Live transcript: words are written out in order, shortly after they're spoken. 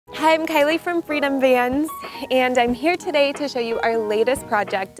Hi, I'm Kylie from Freedom Vans, and I'm here today to show you our latest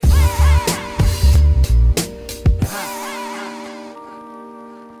project.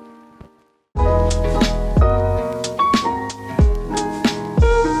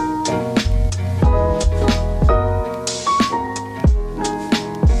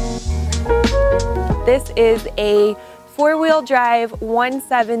 This is a four-wheel drive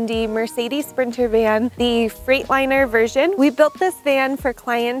 170 Mercedes Sprinter van, the Freightliner version. We built this van for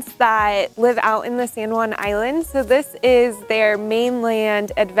clients that live out in the San Juan Islands. So this is their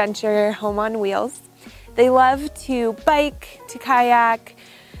mainland adventure home on wheels. They love to bike, to kayak,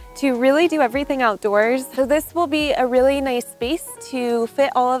 to really do everything outdoors. So this will be a really nice space to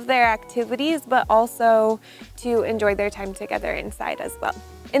fit all of their activities, but also to enjoy their time together inside as well.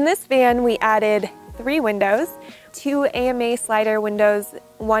 In this van, we added 3 windows, 2 AMA slider windows,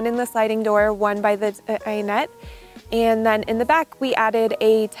 one in the sliding door, one by the dinette, and then in the back we added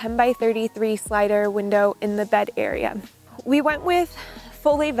a 10 by 33 slider window in the bed area. We went with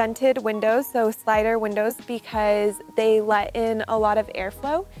fully vented windows, so slider windows, because they let in a lot of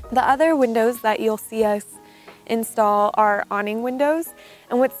airflow. The other windows that you'll see us install are awning windows,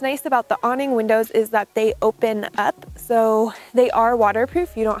 and what's nice about the awning windows is that they open up, so they are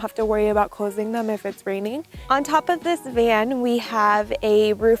waterproof. You don't have to worry about closing them if it's raining. On top of this van, we have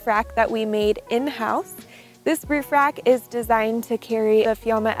a roof rack that we made in-house. This roof rack is designed to carry the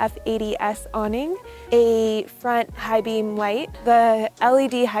Fiamma F80S awning, a front high beam light. The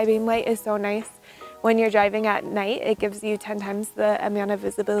LED high beam light is so nice. When you're driving at night, it gives you 10 times the amount of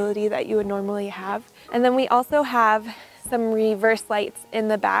visibility that you would normally have. And then we also have some reverse lights in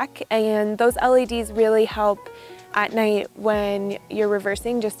the back, and those LEDs really help at night when you're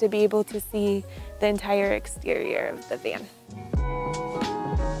reversing, just to be able to see the entire exterior of the van.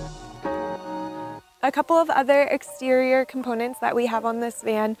 A couple of other exterior components that we have on this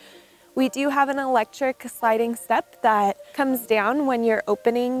van. We do have an electric sliding step that comes down when you're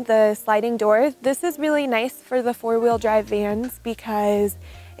opening the sliding door. This is really nice for the four-wheel drive vans because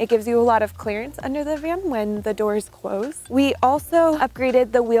it gives you a lot of clearance under the van when the doors close. We also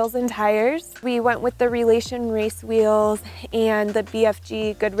upgraded the wheels and tires. We went with the Relation race wheels and the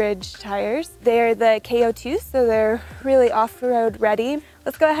BFG Goodrich tires. They're the KO2, so they're really off-road ready.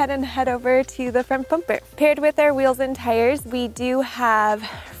 Let's go ahead and head over to the front bumper. Paired with our wheels and tires, we do have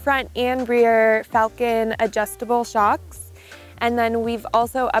front and rear Falcon adjustable shocks. And then we've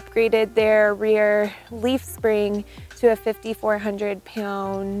also upgraded their rear leaf spring to a 5,400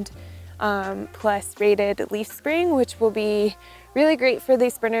 pound plus rated leaf spring, which will be really great for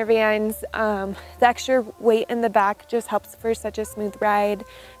these Sprinter vans. The extra weight in the back just helps for such a smooth ride,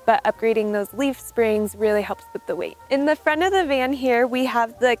 but upgrading those leaf springs really helps with the weight. In the front of the van here, we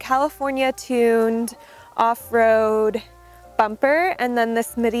have the California tuned off-road bumper and then the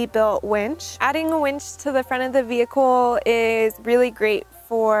Smitty built winch. Adding a winch to the front of the vehicle is really great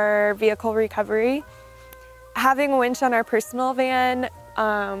for vehicle recovery. Having a winch on our personal van,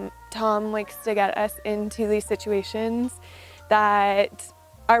 Tom likes to get us into these situations that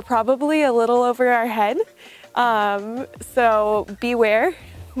are probably a little over our head. So beware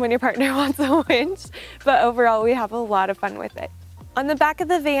when your partner wants a winch, but overall we have a lot of fun with it. On the back of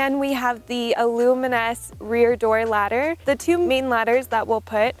the van, we have the Illuminous rear door ladder. The 2 main ladders that we'll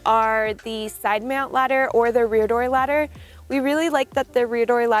put are the side mount ladder or the rear door ladder. We really like that the rear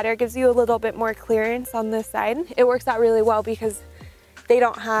door ladder gives you a little bit more clearance on this side. It works out really well because they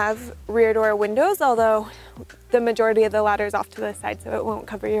don't have rear door windows, although the majority of the ladder is off to the side, so it won't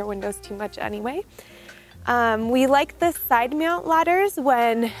cover your windows too much anyway. We like the side mount ladders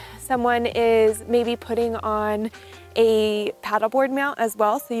when someone is maybe putting on a paddleboard mount as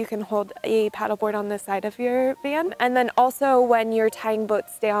well, so you can hold a paddleboard on the side of your van. And then also when you're tying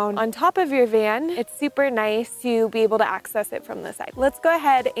boats down on top of your van, it's super nice to be able to access it from the side. Let's go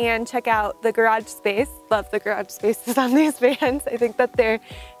ahead and check out the garage space. Love the garage spaces on these vans. I think that they're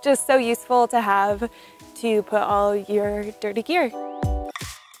just so useful to have to put all your dirty gear.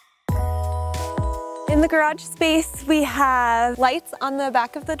 In the garage space, we have lights on the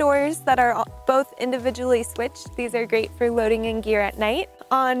back of the doors that are both individually switched. These are great for loading in gear at night.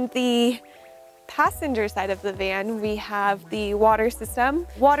 On the passenger side of the van, we have the water system,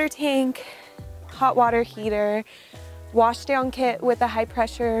 water tank, hot water heater, wash down kit with a high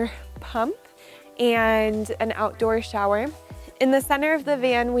pressure pump, and an outdoor shower. In the center of the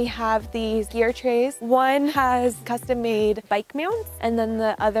van, we have these gear trays. One has custom-made bike mounts, and then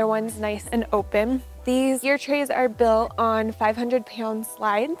the other one's nice and open. These gear trays are built on 500-pound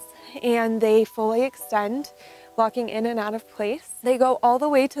slides, and they fully extend. locking in and out of place. They go all the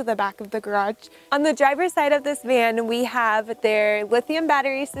way to the back of the garage. On the driver's side of this van, we have their lithium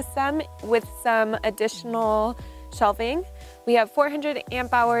battery system with some additional shelving. We have 400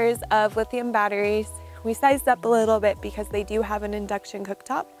 amp hours of lithium batteries. We sized up a little bit because they do have an induction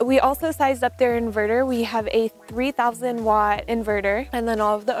cooktop. We also sized up their inverter. We have a 3,000 watt inverter, and then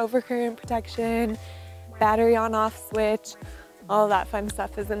all of the overcurrent protection, battery on off switch, all that fun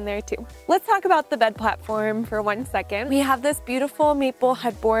stuff is in there too. Let's talk about the bed platform for 1 second. We have this beautiful maple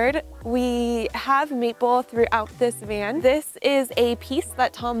headboard. We have maple throughout this van. This is a piece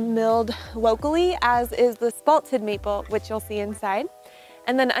that Tom milled locally, as is the spalted maple, which you'll see inside.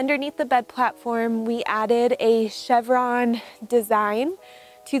 And then underneath the bed platform, we added a chevron design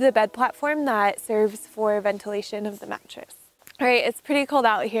to the bed platform that serves for ventilation of the mattress. All right, it's pretty cold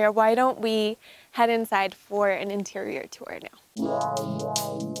out here. Why don't we head inside for an interior tour now?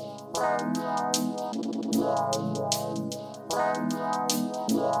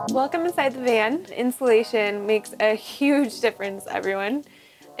 Welcome inside the van. Insulation makes a huge difference, everyone.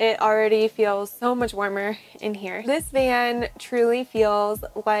 It already feels so much warmer in here. This van truly feels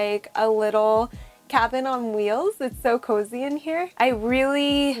like a little cabin on wheels. It's so cozy in here. I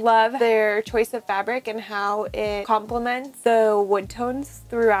really love their choice of fabric and how it complements the wood tones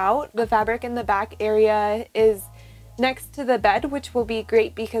throughout. The fabric in the back area is next to the bed, which will be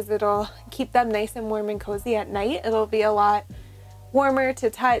great because it'll keep them nice and warm and cozy at night. It'll be a lot warmer to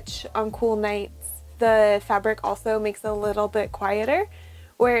touch on cool nights. The fabric also makes it a little bit quieter,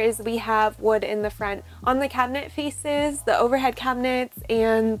 whereas we have wood in the front. On the cabinet faces, the overhead cabinets,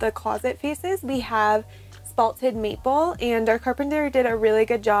 and the closet faces, we have spalted maple, and our carpenter did a really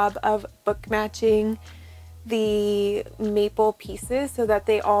good job of book matching the maple pieces so that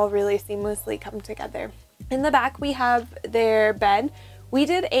they all really seamlessly come together. In the back, we have their bed. We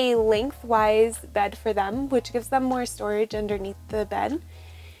did a lengthwise bed for them, which gives them more storage underneath the bed.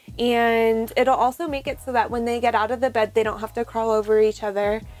 And it'll also make it so that when they get out of the bed, they don't have to crawl over each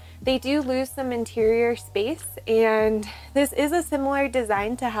other. They do lose some interior space, and this is a similar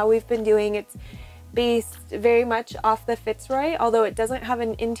design to how we've been doing. It's based very much off the Fitzroy, although it doesn't have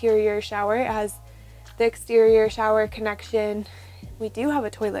an interior shower. It has the exterior shower connection. We do have a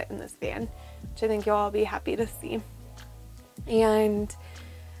toilet in this van, which I think you'll all be happy to see. And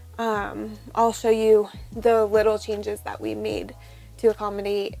I'll show you the little changes that we made to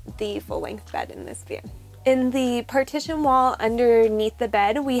accommodate the full-length bed in this van. In the partition wall underneath the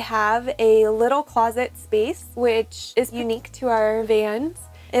bed, we have a little closet space, which is unique to our vans.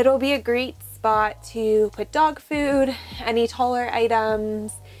 It'll be a great spot to put dog food, any taller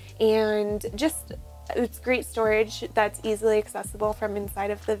items, and just it's great storage that's easily accessible from inside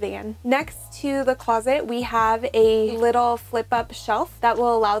of the van. Next to the closet, we have a little flip-up shelf that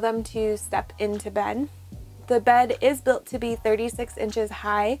will allow them to step into bed. The bed is built to be 36 inches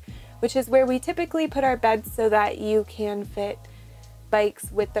high, which is where we typically put our beds so that you can fit bikes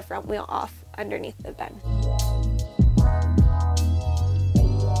with the front wheel off underneath the bed.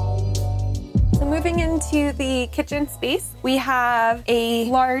 So moving into the kitchen space, we have a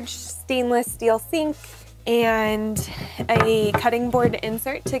large stainless steel sink and a cutting board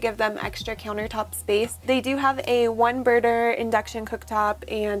insert to give them extra countertop space. They do have a 1-burner induction cooktop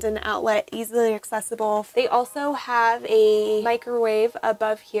and an outlet easily accessible. They also have a microwave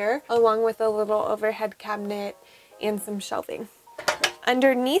above here, along with a little overhead cabinet and some shelving.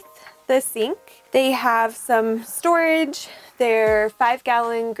 Underneath the sink, they have some storage, their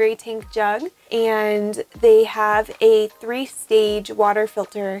 5-gallon gray tank jug, and they have a 3-stage water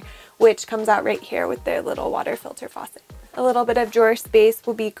filter, which comes out right here with their little water filter faucet. A little bit of drawer space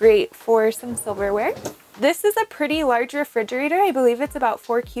will be great for some silverware. This is a pretty large refrigerator. I believe it's about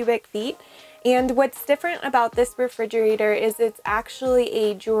 4 cubic feet. And what's different about this refrigerator is it's actually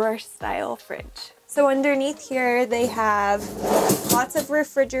a drawer style fridge. So underneath here, they have lots of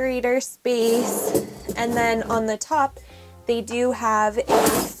refrigerator space. And then on the top, they do have a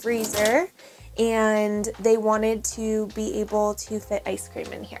freezer, and they wanted to be able to fit ice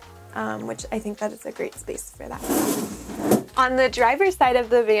cream in here, which I think that is a great space for that. On the driver's side of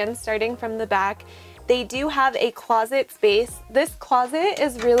the van, starting from the back, they do have a closet space. This closet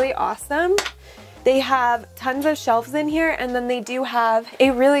is really awesome. They have tons of shelves in here, and then they do have a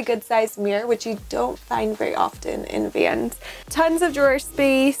really good sized mirror, which you don't find very often in vans. Tons of drawer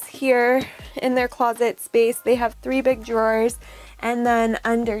space here in their closet space. They have 3 big drawers, and then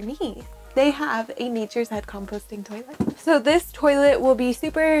underneath they have a Nature's Head composting toilet. So this toilet will be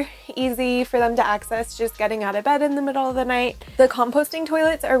super easy for them to access just getting out of bed in the middle of the night. The composting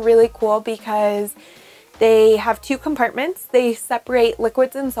toilets are really cool because they have 2 compartments. They separate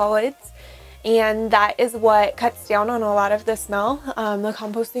liquids and solids, and that is what cuts down on a lot of the smell. The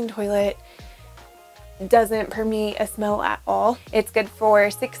composting toilet doesn't permeate a smell at all. It's good for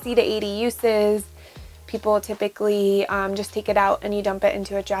 60 to 80 uses. People typically just take it out and you dump it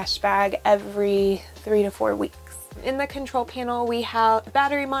into a trash bag every 3 to 4 weeks. In the control panel, we have a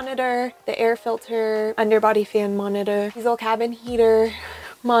battery monitor, the air filter, underbody fan monitor, diesel cabin heater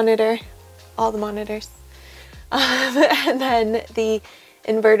monitor, all the monitors, and then the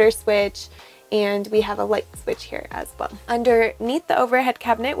inverter switch, and we have a light switch here as well. Underneath the overhead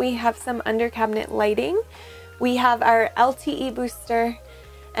cabinet, we have some under cabinet lighting. We have our LTE booster,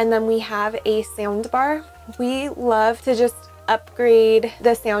 and then we have a sound bar. We love to just upgrade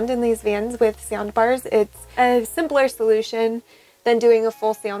the sound in these vans with sound bars. It's a simpler solution than doing a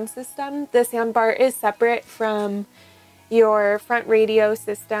full sound system. The sound bar is separate from your front radio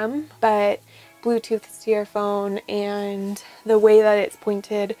system, but Bluetooth to your phone and the way that it's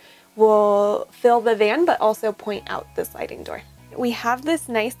pointed will fill the van but also point out the sliding door. We have this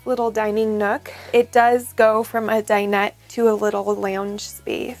nice little dining nook. It does go from a dinette to a little lounge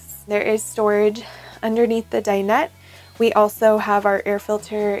space. There is storage underneath the dinette. We also have our air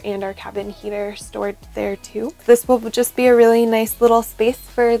filter and our cabin heater stored there too. This will just be a really nice little space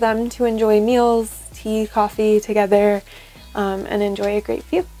for them to enjoy meals, tea, coffee together, and enjoy a great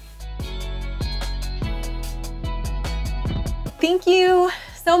view. Thank you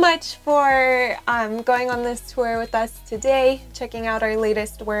so much for going on this tour with us today, checking out our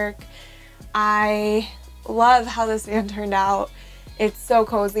latest work. I love how this van turned out. It's so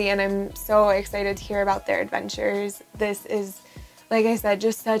cozy and I'm so excited to hear about their adventures. This is, like I said,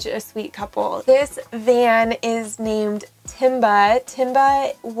 just such a sweet couple. This van is named Timba.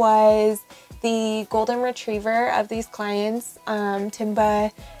 Timba was the golden retriever of these clients.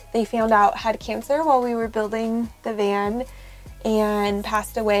 Timba, they found out, had cancer while we were building the van and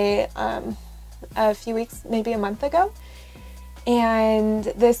passed away a few weeks, maybe a month ago. And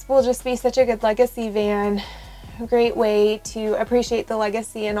this will just be such a good legacy van, a great way to appreciate the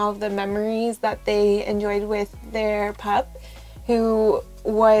legacy and all of the memories that they enjoyed with their pup, who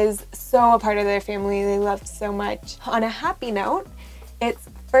was so a part of their family they loved so much. On a happy note, its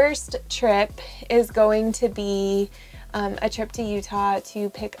first trip is going to be a trip to Utah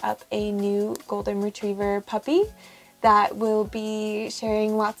to pick up a new golden retriever puppy that will be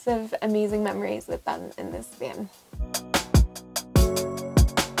sharing lots of amazing memories with them in this van.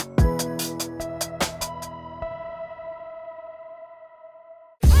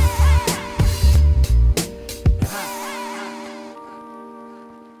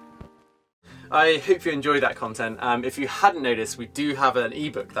 I hope you enjoyed that content. If you hadn't noticed, we do have an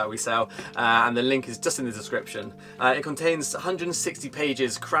ebook that we sell, and the link is just in the description. It contains 160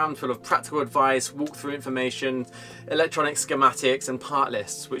 pages crammed full of practical advice, walkthrough information, electronic schematics and part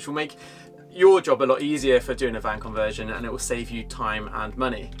lists, which will make your job a lot easier for doing a van conversion, and it will save you time and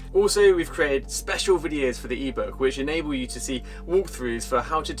money. Also, we've created special videos for the ebook which enable you to see walkthroughs for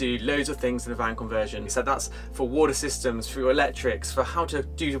how to do loads of things in a van conversion. So that's for water systems, for your electrics, for how to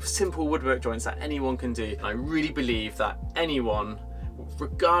do simple woodwork joints that anyone can do. I really believe that anyone,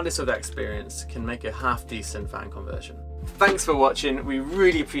 regardless of their experience, can make a half decent van conversion. Thanks for watching. We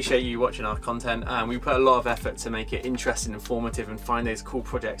really appreciate you watching our content, and we put a lot of effort to make it interesting, informative, and find those cool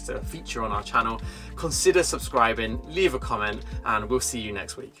projects to feature on our channel. Consider subscribing, leave a comment, and we'll see you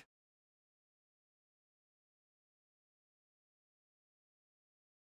next week.